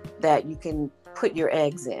that you can put your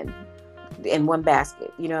eggs in one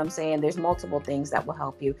basket. You know what I'm saying? There's multiple things that will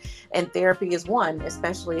help you. And therapy is one,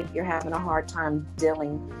 especially if you're having a hard time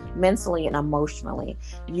dealing mentally and emotionally.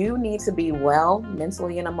 You need to be well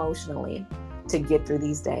mentally and emotionally to get through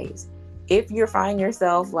these days. If you find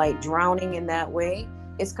yourself like drowning in that way,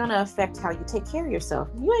 it's going to affect how you take care of yourself.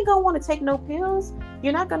 You ain't going to want to take no pills.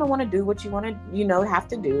 You're not going to want to do what you want to, have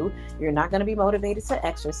to do. You're not going to be motivated to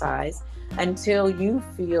exercise until you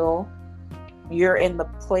feel you're in the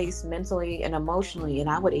place mentally and emotionally, and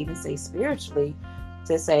I would even say spiritually,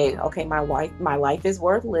 to say, okay, my life is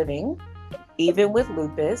worth living, even with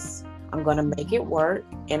lupus. I'm going to make it work,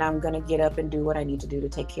 and I'm going to get up and do what I need to do to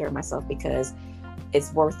take care of myself, because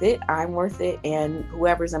it's worth it. I'm worth it. And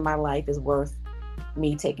whoever's in my life is worth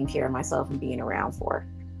me taking care of myself and being around for.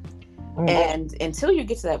 Mm-hmm. And until you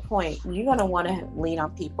get to that point, you're going to want to lean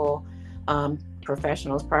on people,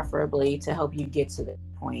 professionals preferably, to help you get to that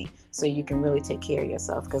point so you can really take care of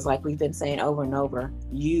yourself. Because like we've been saying over and over,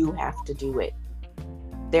 you have to do it.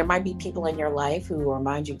 There might be people in your life who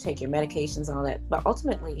remind you to take your medications and all that, but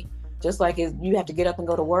ultimately, just like you have to get up and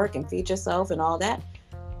go to work and feed yourself and all that,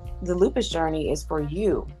 the lupus journey is for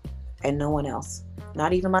you and no one else.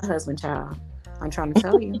 Not even my husband, child. I'm trying to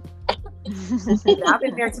tell you. I've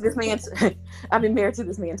been married to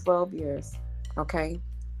this man 12 years. Okay.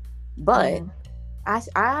 But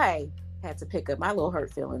I had to pick up my little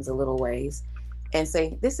hurt feelings a little ways and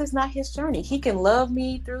say, this is not his journey. He can love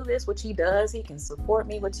me through this, which he does. He can support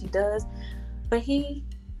me, which he does. But he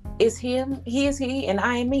is him. He is he, and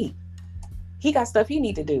I am me. He got stuff he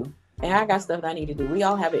need to do, and I got stuff that I need to do. We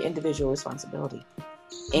all have an individual responsibility,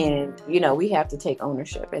 and we have to take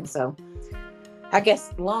ownership. And so, I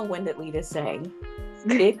guess long-windedly to say,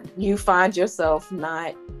 if you find yourself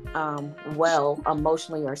not well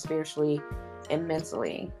emotionally or spiritually and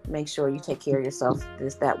mentally, make sure you take care of yourself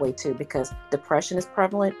that way too, because depression is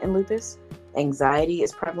prevalent in lupus, anxiety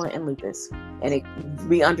is prevalent in lupus, and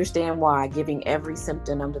we understand why, giving every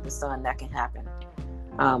symptom under the sun that can happen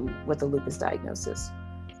with the lupus diagnosis.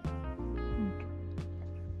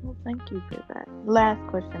 Well, thank you for that. Last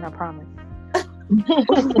question, I promise. And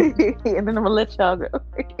then I'm gonna let y'all go.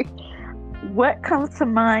 What comes to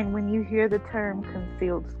mind when you hear the term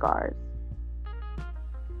concealed scars?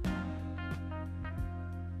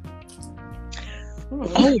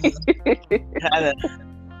 Gotta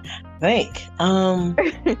think.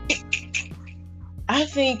 I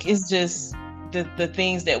think it's just the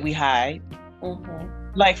things that we hide. Mm-hmm.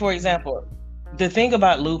 Like, for example, the thing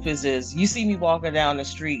about lupus is, you see me walking down the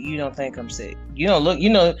street, you don't think I'm sick. You don't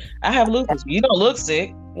look, I have lupus. You don't look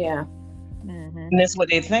sick. Yeah. Mm-hmm. And that's what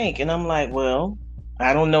they think. And I'm like, well,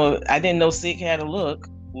 I don't know. I didn't know sick had a look.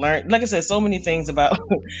 Learned, like I said, so many things about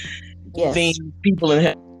being people in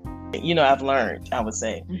health, I've learned, I would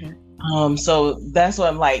say. Mm-hmm. So that's what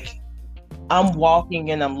I'm like. I'm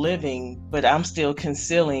walking and I'm living, but I'm still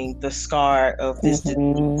concealing the scar of this disease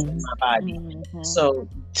in my body. Mm-hmm. So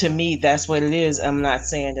to me, that's what it is. I'm not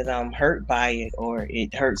saying that I'm hurt by it or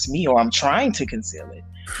it hurts me or I'm trying to conceal it.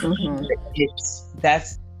 Mm-hmm.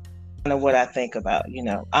 That's kind of what I think about.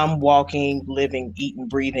 I'm walking, living, eating,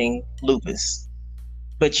 breathing lupus,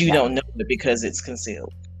 but you don't know it because it's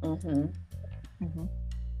concealed. Mm-hmm. Mm-hmm.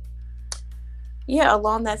 Yeah,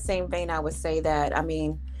 along that same vein, I would say that,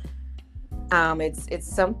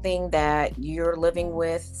 it's something that you're living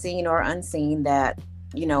with, seen or unseen, that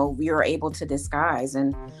you're able to disguise.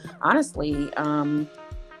 And honestly,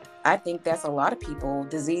 I think that's a lot of people,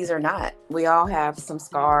 disease or not. We all have some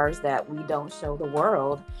scars that we don't show the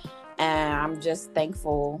world. And I'm just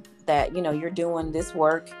thankful that you're doing this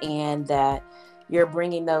work and that you're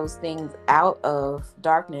bringing those things out of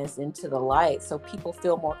darkness into the light, so people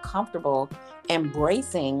feel more comfortable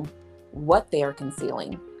embracing what they're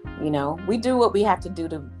concealing. We do what we have to do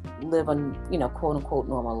to live a, quote unquote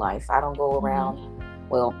normal life. I don't go around,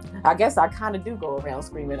 well, I guess I kind of do go around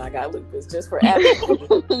screaming I got lupus just for advocacy.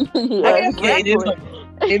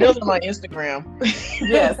 It is on my Instagram.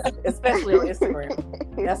 Yes, especially on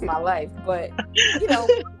Instagram. That's my life. But,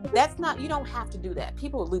 that's not, you don't have to do that.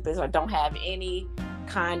 People with lupus don't have any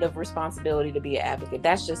kind of responsibility to be an advocate.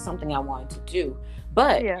 That's just something I wanted to do.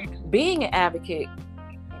 But being an advocate,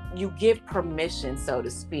 you give permission, so to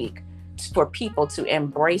speak, for people to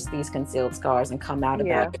embrace these concealed scars and come out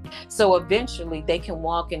about it. So eventually they can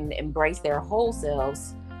walk and embrace their whole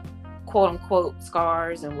selves, quote unquote,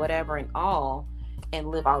 scars and whatever and all, and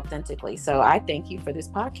live authentically. So I thank you for this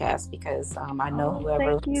podcast, because I know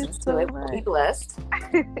whoever listens to it will be blessed.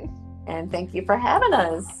 And thank you for having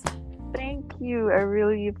us. Thank you. I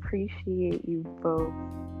really appreciate you both.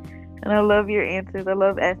 And I love your answers. I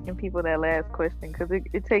love asking people that last question, because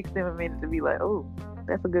it takes them a minute to be like, oh,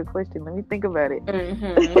 that's a good question. Let me think about it.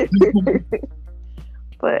 Mm-hmm.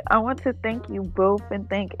 But I want to thank you both and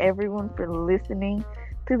thank everyone for listening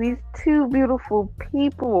to these two beautiful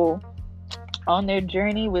people on their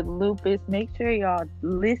journey with lupus. Make sure y'all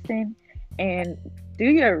listen and do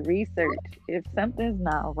your research. If something's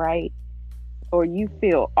not right or you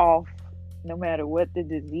feel off, no matter what the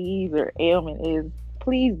disease or ailment is,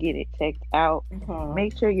 please get it checked out.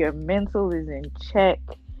 Make sure your mental is in check.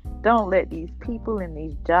 Don't let these people in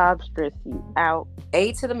these jobs stress you out.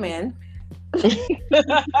 A to the men. Because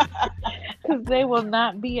they will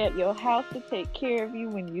not be at your house to take care of you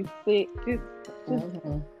when you're sick. Just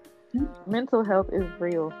mental health is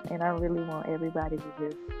real, and I really want everybody to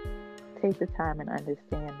just take the time and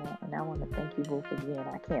understand that. And I want to thank you both again.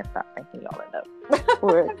 I can't stop thanking y'all enough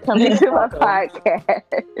for coming to my podcast.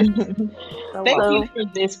 Thank you for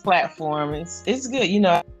this platform. It's good. You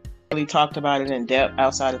know, I really talked about it in depth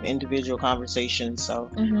outside of individual conversations. So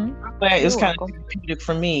I'm glad it's kind of therapeutic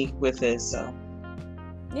for me with this. So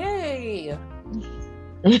yay.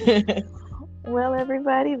 Well,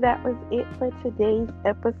 everybody, that was it for today's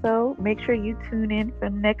episode. Make sure you tune in for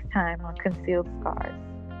next time on Concealed Scars.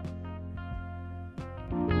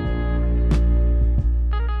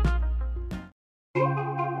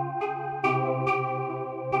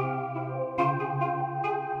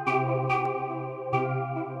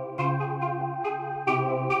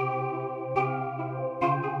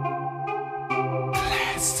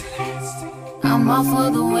 I'm all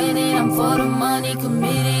for the winning, I'm for the money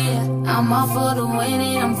committee. I'm all for the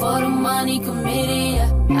winning, I'm for the money committee.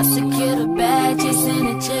 I secure the bag, chasing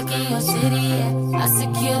a check in your city. I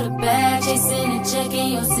secure the bag, chasing a check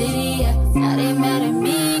in your city. Now they mad at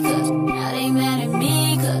me, cause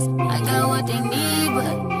I got what they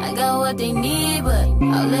need, but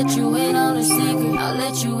I'll let you in on a secret.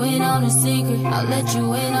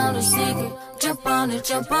 Jump on the wave,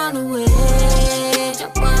 jump on the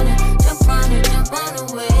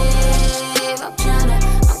wave. I'm telling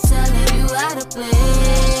you how to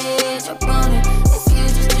play. Jump on it, if you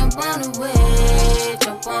just jump on the wave.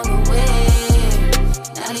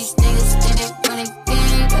 Now these niggas think they running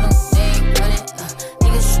game, but they ain't running.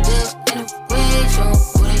 Niggas still in the way, show 'em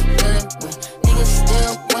who they dealing with. Niggas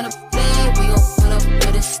still wanna play, we gon' put up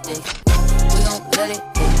with a stick. We gon' let it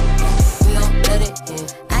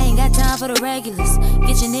hit. I ain't got time for the regulars.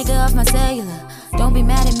 Get your nigga off my cellular. Don't be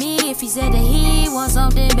mad at me if he said that he wants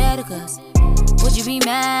something better, cause would you be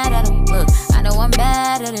mad at him? Look, I know I'm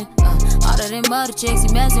better than all of them other chicks he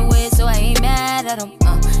messing with, so I ain't mad at him.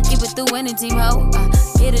 Keep it the winning team, ho.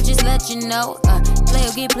 Here to just let you know. Play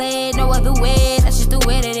or get played, no other way. That's just the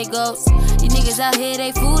way that it goes. These niggas out here,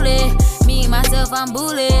 they fooling. Me, myself, I'm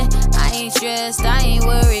bullied. I ain't stressed, I ain't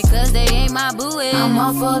worried, cause they ain't my booing. I'm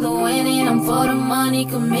all for the winning, I'm for the money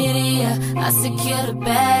committee. I secure the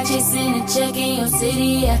bag, chasing a check in your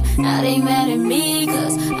city. Now they mad at me,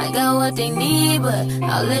 cause I got what they need, but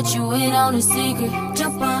I'll let you in on a secret.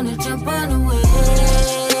 Jump on the wave.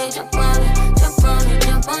 Jump on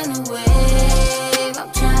the wave. I'm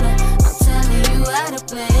telling you how to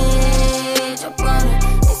play. Jump on it,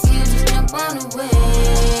 if you just jump on the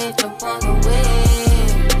wave.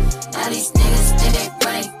 Now these niggas think they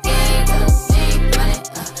running game, but they ain't running.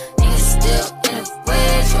 Niggas still in the way,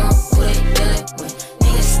 show 'em who they dealing with.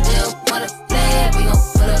 Niggas still wanna play, we gon'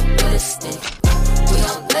 put up with a stick. We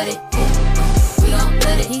gon' let it hit.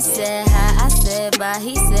 He said hi, I said bye.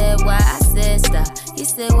 He said why, I said stop. He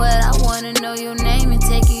said what, I wanna know your name and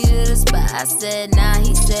take you to the spot. I said nah,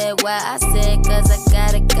 he said why, I said cause I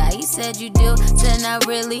got a guy. He said you do, said not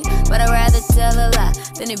really, but I'd rather tell a lie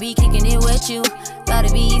than to be kicking it with you. Thought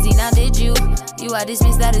it'd be easy, now did you? You are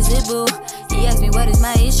dismissed, that is it, boo. He asked me what is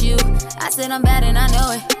my issue. I said I'm bad and I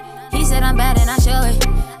know it. He said I'm bad and I show it.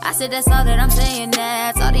 I said that's all that I'm saying,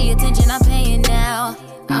 that's all the attention I'm paying now.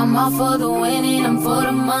 I'm all for the winning, I'm for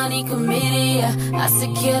the money committee. I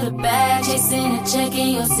secure the bag, chasing a check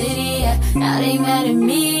in your city. Now they mad at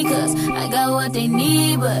me, cause I got what they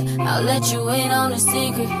need, but I'll let you in on a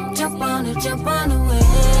secret. Jump on the wave. Jump on the wave.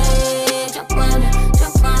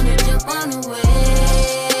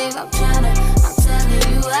 I'm telling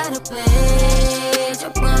you how to play.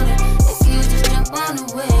 Jump on it, if you just jump on the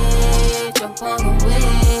wave.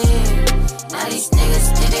 Now these niggas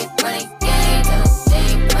think they running game, but they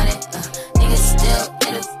ain't running. Niggas still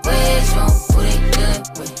in the way, show 'em who they dealing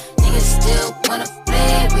with. Niggas still wanna